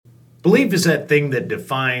Belief is that thing that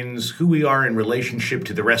defines who we are in relationship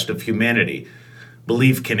to the rest of humanity.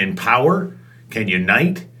 Belief can empower, can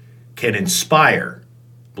unite, can inspire.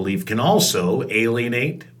 Belief can also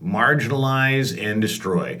alienate, marginalize, and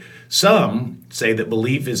destroy. Some say that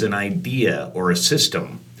belief is an idea or a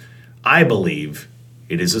system. I believe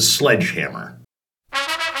it is a sledgehammer.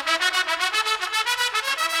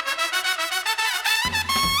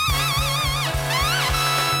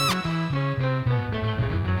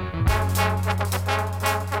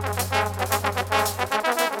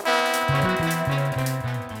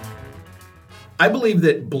 I believe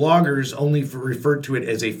that bloggers only refer to it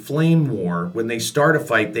as a flame war when they start a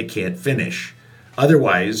fight they can't finish.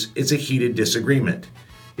 Otherwise, it's a heated disagreement.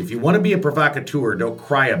 If you want to be a provocateur, don't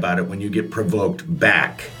cry about it when you get provoked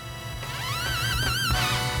back.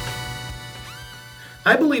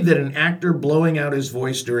 I believe that an actor blowing out his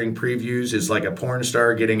voice during previews is like a porn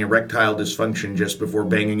star getting erectile dysfunction just before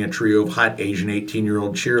banging a trio of hot Asian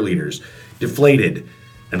 18-year-old cheerleaders, deflated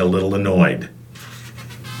and a little annoyed.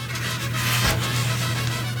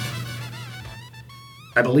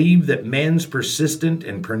 I believe that man's persistent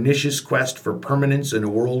and pernicious quest for permanence in a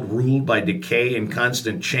world ruled by decay and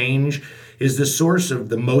constant change is the source of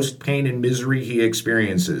the most pain and misery he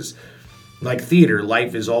experiences. Like theater,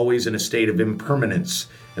 life is always in a state of impermanence,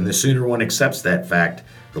 and the sooner one accepts that fact,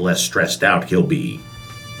 the less stressed out he'll be.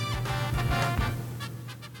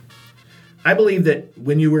 I believe that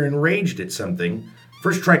when you are enraged at something,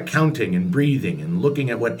 first try counting and breathing and looking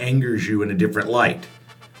at what angers you in a different light.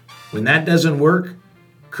 When that doesn't work,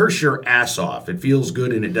 curse your ass off. It feels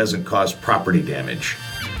good and it doesn't cause property damage.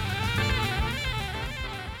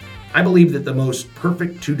 I believe that the most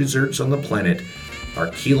perfect two desserts on the planet are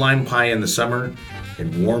key lime pie in the summer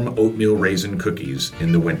and warm oatmeal raisin cookies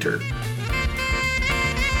in the winter.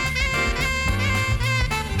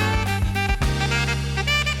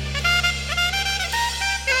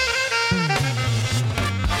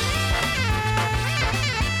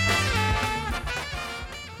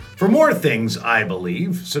 For more things I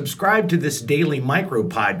believe, subscribe to this daily micro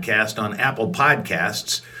podcast on Apple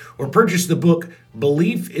Podcasts or purchase the book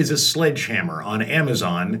Belief is a Sledgehammer on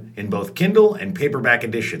Amazon in both Kindle and paperback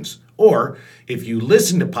editions. Or if you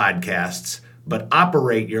listen to podcasts but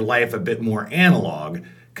operate your life a bit more analog,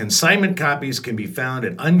 consignment copies can be found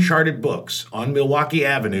at Uncharted Books on Milwaukee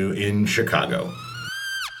Avenue in Chicago.